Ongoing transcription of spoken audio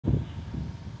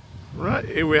Right,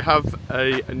 here we have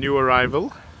a new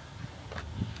arrival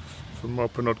from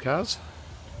Motorhome Cars.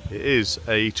 It is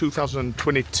a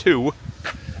 2022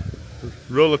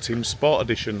 Rollerteam Sport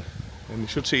Edition, and you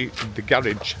should see the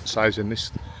garage size in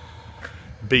this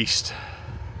beast.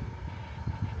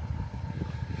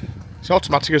 It's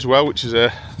automatic as well, which is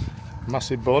a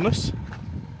massive bonus.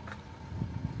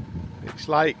 It's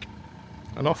like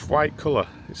an off-white colour.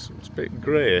 It's a bit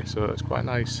grey, so it's quite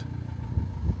nice.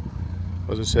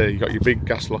 As I say, you've got your big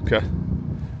gas locker.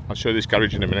 I'll show you this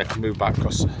garage in a minute. I'll move back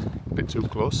because it's a bit too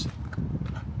close.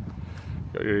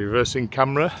 Got your reversing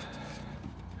camera.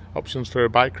 Options for a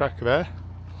bike rack there.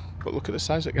 But look at the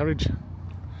size of the garage.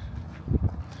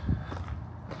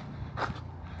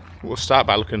 We'll start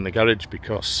by looking in the garage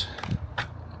because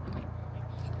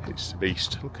it's a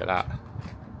beast. Look at that.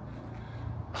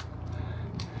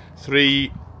 3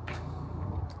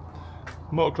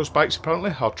 motocross bikes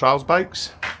apparently, or trials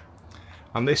bikes.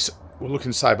 And this, we'll look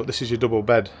inside, but this is your double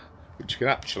bed, which you can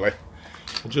actually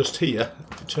adjust here.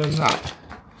 If you turn that,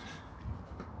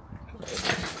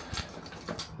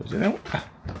 does it out?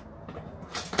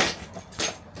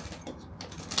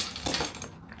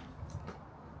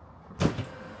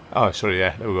 Oh, sorry,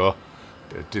 yeah, there we go.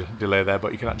 Bit of delay there,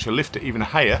 but you can actually lift it even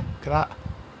higher. Look at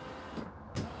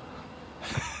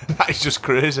that. That is just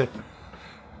crazy.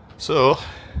 So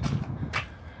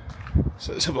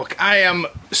let's have a look. I am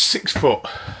 6 foot.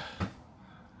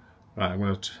 Right, I'm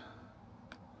going to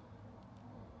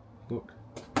look.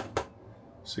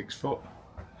 6 foot.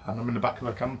 And I'm in the back of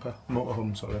a camper.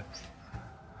 Motorhome, sorry.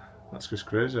 That's just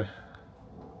crazy.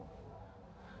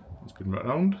 Let's spin right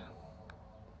round.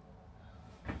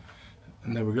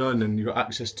 And there we go, and then you've got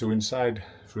access to inside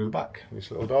through the back.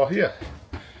 This little door here.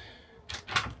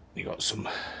 You got some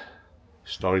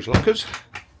storage lockers,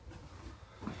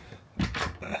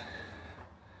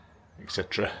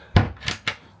 etc.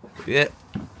 Yeah,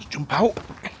 let's jump out.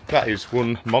 That is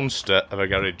one monster of a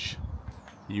garage.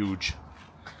 Huge.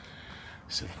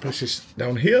 So press this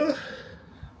down here,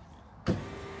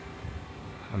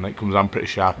 and it comes down pretty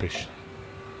sharpish.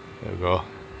 There we go.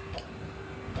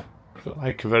 Got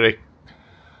like a very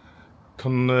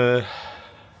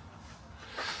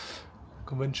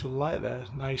conventional light there.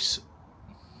 Nice.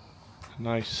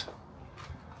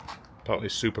 Apparently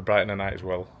it's super bright in the night as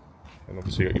well. And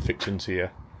obviously you got your fixings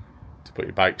here to put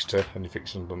your bikes to, and your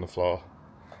fixings on the floor.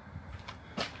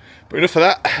 But enough of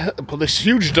that. I'll put this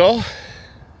huge door,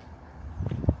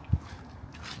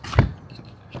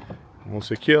 and we'll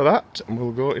secure that, and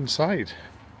we'll go inside.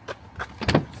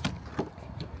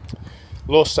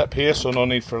 Low step here, so no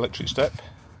need for electric step.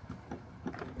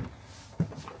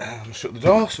 And shut the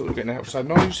door so we're getting outside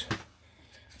noise.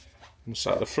 And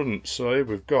start at the front. So here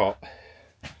we've got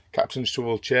captain's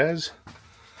swivel chairs.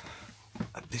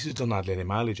 This has done hardly any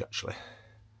mileage actually.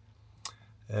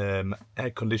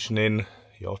 Air conditioning,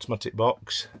 your automatic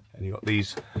box, and you've got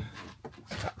these.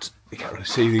 In fact, you can't really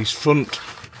see these front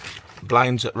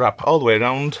blinds that wrap all the way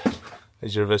around.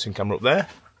 There's your reversing camera up there.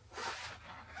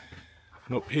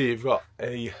 And up here you've got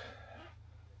a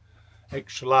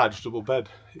extra large double bed.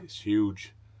 It's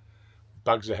huge.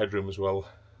 Bags of headroom as well.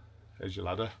 There's your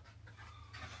ladder.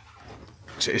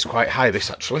 So it's quite high,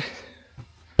 this actually.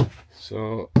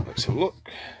 So let's have a look.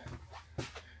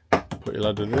 Put your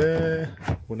ladder there,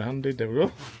 one-handed, there we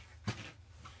go.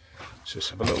 Let's just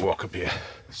have a little walk up here.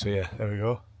 So yeah, there we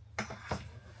go.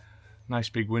 Nice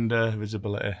big window,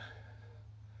 visibility.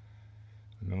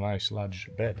 And a nice large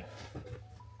bed.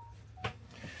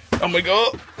 On we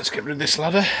go. Let's get rid of this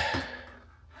ladder.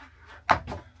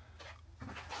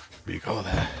 There you go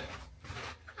there.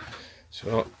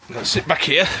 So let's sit back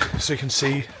here so you can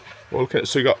see what we're looking at.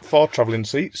 So you've got 4 travelling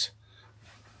seats.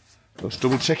 Just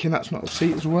double checking that's not a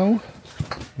seat as well.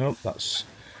 Nope, that's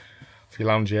for your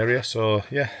lounge area. So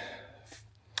yeah,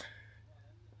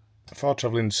 4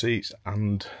 travelling seats,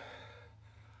 and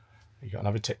you've got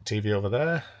an Avitech TV over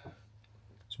there.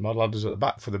 Some more ladders at the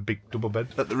back for the big double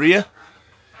bed at the rear.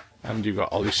 And you've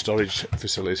got all these storage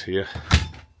facilities here.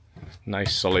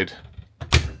 Nice solid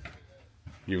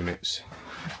units.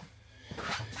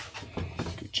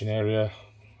 Kitchen area,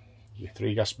 your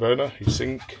 3 gas burner, your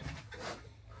sink.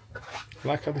 I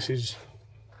like how this is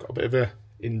got a bit of a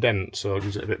indent, so it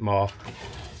gives it a bit more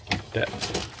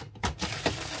depth.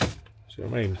 See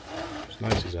what I mean? It's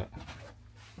nice, is that?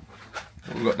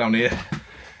 What we've got down here?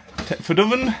 Tetford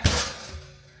oven.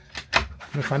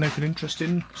 Gonna find anything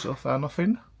interesting? So far,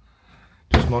 nothing.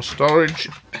 Just more storage.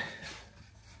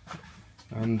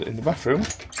 And in the bathroom,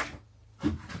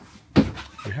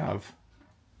 we have.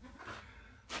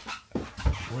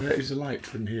 Where is the light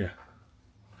from here?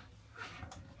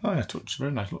 Oh yeah, touch,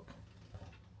 very nice, look.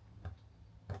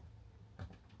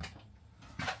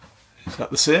 that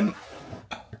the same?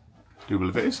 I do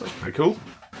believe it is, that's pretty cool.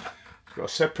 It's got a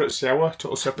separate shower,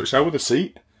 total separate shower with a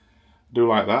seat. I do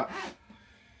like that.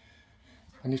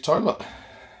 And your toilet.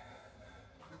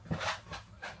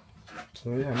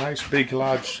 So yeah, nice big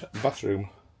large bathroom.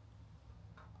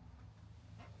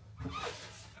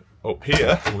 Up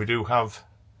here we do have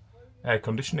air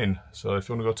conditioning, so if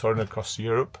you want to go touring across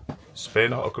Europe,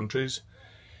 Spain, other countries,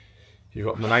 you've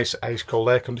got the nice ice cold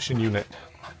air conditioning unit.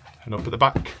 And up at the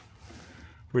back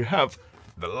we have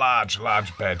the large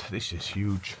bed. This is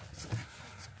huge.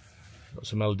 Got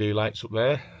some LED lights up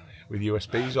there with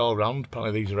USBs all round.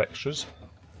 Apparently these are extras.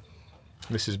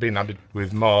 This has been added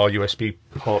with more USB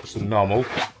ports than normal.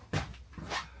 So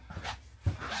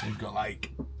you've got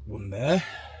like one there,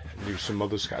 and do some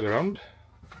others scattered around.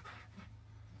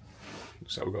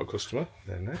 Looks like we've got a customer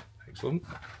there. Excellent.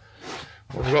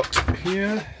 What we've got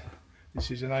here, this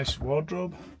is a nice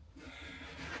wardrobe.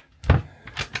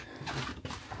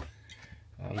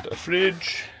 And a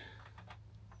fridge.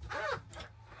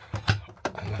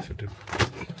 And I think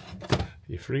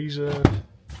your freezer.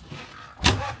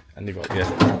 And you've got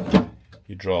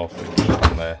your drawer fridge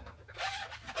on there.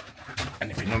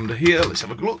 Anything under here, let's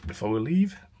have a look before we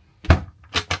leave.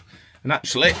 And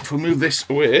actually, if we move this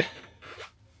away,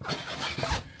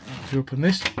 if you open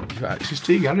this, you've got access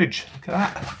to your garage. Look at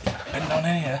that. And down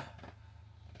here.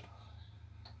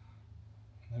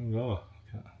 There we go.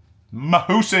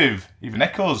 Massive! Even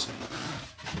echoes.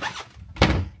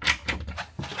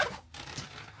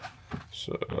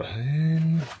 So,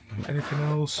 anything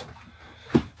else?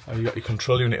 Oh, you got your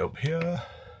control unit up here,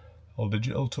 all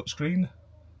digital touchscreen.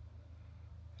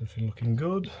 Everything looking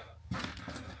good.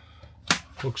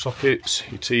 Plug sockets,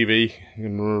 your TV, you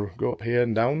can go up here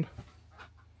and down.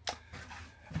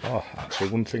 Oh, actually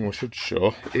one thing we should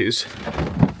show is,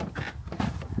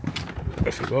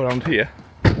 if we go around here,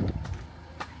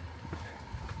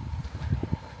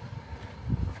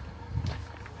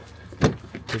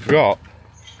 we've got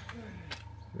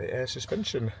the air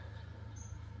suspension,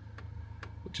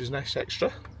 which is nice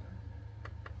extra.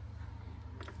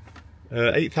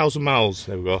 8,000 miles,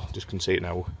 there we go, just can see it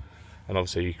now. And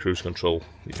obviously cruise control,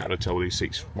 you can't tell these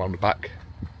seats round the back.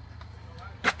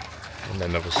 And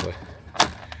then obviously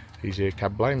these here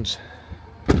cab blinds.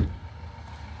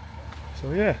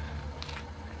 So yeah,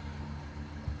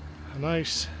 a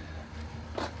nice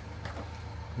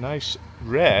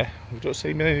rare, we don't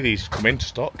see many of these come into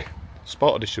stock.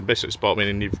 Sport edition, basically sport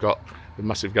meaning you've got the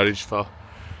massive garage for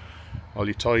all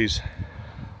your toys,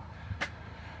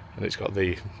 and it's got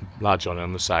the large one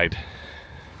on the side.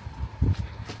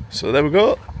 So there we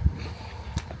go.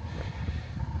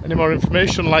 Any more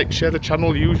information, like, share the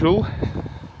channel usual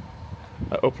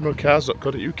at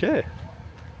openroadcars.co.uk.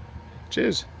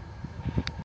 Cheers.